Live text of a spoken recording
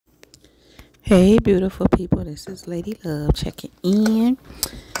Hey, beautiful people. This is Lady Love checking in.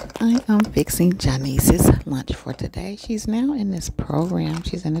 I am fixing Janice's lunch for today. She's now in this program.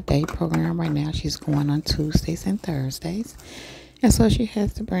 She's in a day program right now. She's going on Tuesdays and Thursdays. And so she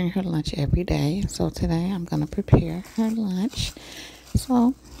has to bring her lunch every day. So today I'm going to prepare her lunch.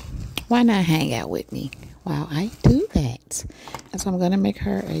 So why not hang out with me while I do that? And so I'm going to make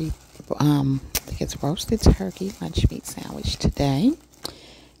her a I think it's roasted turkey lunch meat sandwich today.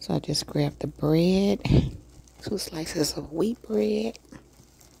 So I just grabbed the bread, 2 slices of wheat bread,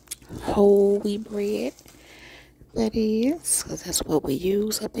 whole wheat bread, that is, because that's what we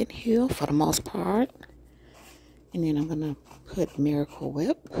use up in here for the most part. And then I'm going to put Miracle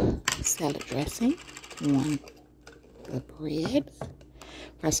Whip salad dressing on the bread.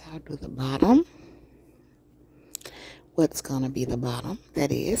 First I'll do the bottom. What's going to be the bottom?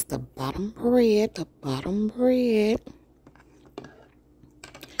 That is the bottom bread,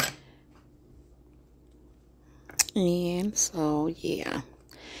 And so, yeah.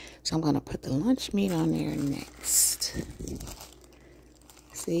 So I'm going to put the lunch meat on there next.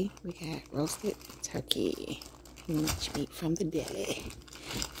 See, we got roasted turkey lunch meat from the deli.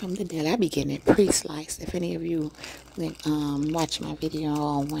 I be getting it pre-sliced. If any of you went watch my video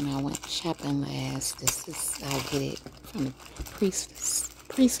on when I went shopping last, I get it from the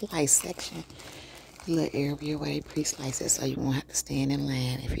pre-sliced section. The little area where they pre-slice it, so you won't have to stand in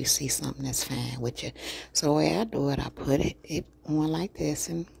line if you see something that's fine with you. So the way I do it, I put it on like this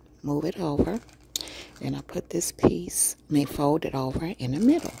and move it over. Then I put this piece, fold it over in the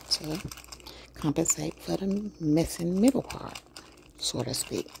middle to compensate for the missing middle part, so to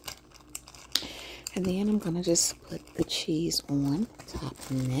speak. And then I'm going to just put the cheese on top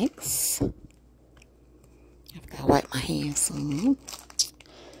next. After I wipe my hands some.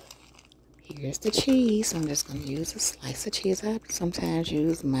 Here's the cheese. I'm just going to use a slice of cheese. I sometimes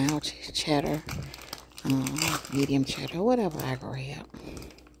use mild cheddar, medium cheddar, whatever I grab.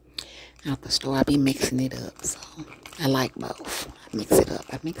 Out the store, I be mixing it up. So I like both. I mix it up.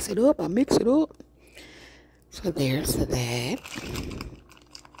 So there's that.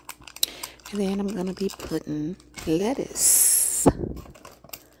 And then I'm going to be putting lettuce.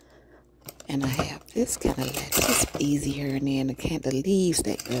 And I have this kind of lettuce. It's easier. And then the leaves,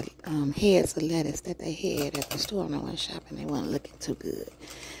 that the heads of lettuce that they had at the store when I went shopping, they weren't looking too good.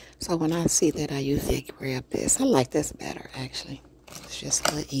 So when I see that, I usually grab this. I like this better, actually. It's just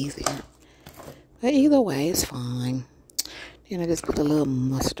a little easier. But either way, it's fine. Then I just put a little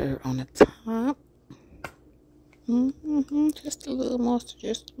mustard on the top. Just a little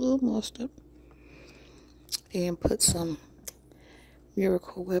mustard. And put some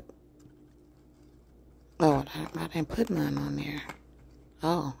Miracle Whip. Oh, I didn't put none on there.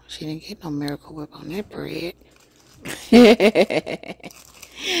 Oh, she didn't get no Miracle Whip on that bread.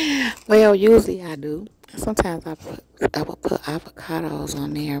 Well, usually I do. Sometimes I will put avocados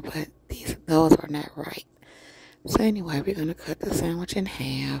on there, but those are not right. So anyway, we're going to cut the sandwich in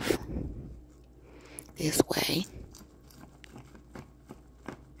half. This way.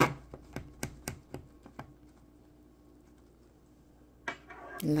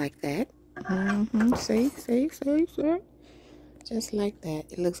 Like that. See? Just like that.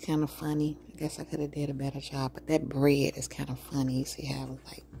 It looks kind of funny. I guess I could have did a better job, but that bread is kind of funny. You see how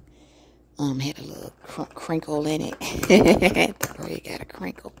it had a little crinkle in it. The bread got a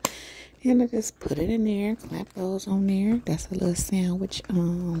crinkle. And I just put it in there, clap those on there. That's a little sandwich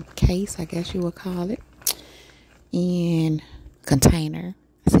case, I guess you would call it. And container.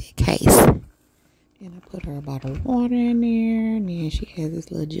 I said case. And I put her a bottle of water in there. And then she has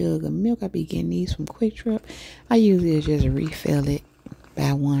this little jug of milk. I be getting these from Quick Trip. I usually just refill it.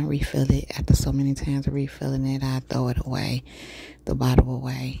 Buy one, refill it. After so many times of refilling it, I throw it away. The bottle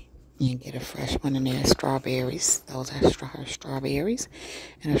away. And get a fresh one in there. Strawberries. Those are her strawberries.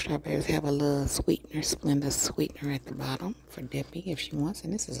 And the strawberries have a little sweetener, Splenda sweetener at the bottom for dipping if she wants.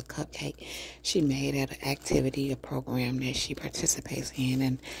 And this is a cupcake she made at an activity, a program that she participates in.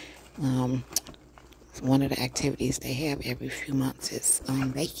 And one of the activities they have every few months is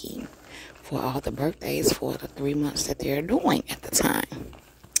baking for all the birthdays for the 3 months that they're doing at the time.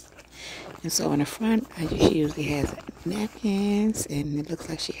 And so in the front, she usually has napkins, and it looks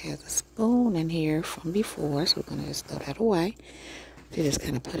like she has a spoon in here from before, so we're going to just throw that away. She just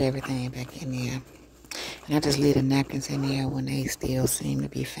kind of put everything back in there. And I just leave the napkins in there when they still seem to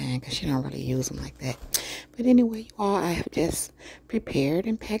be fine, because she don't really use them like that. But anyway, you all, I have just prepared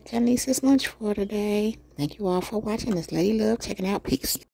and packed Janice's lunch for today. Thank you all for watching. This Lady Love checking out. Peace.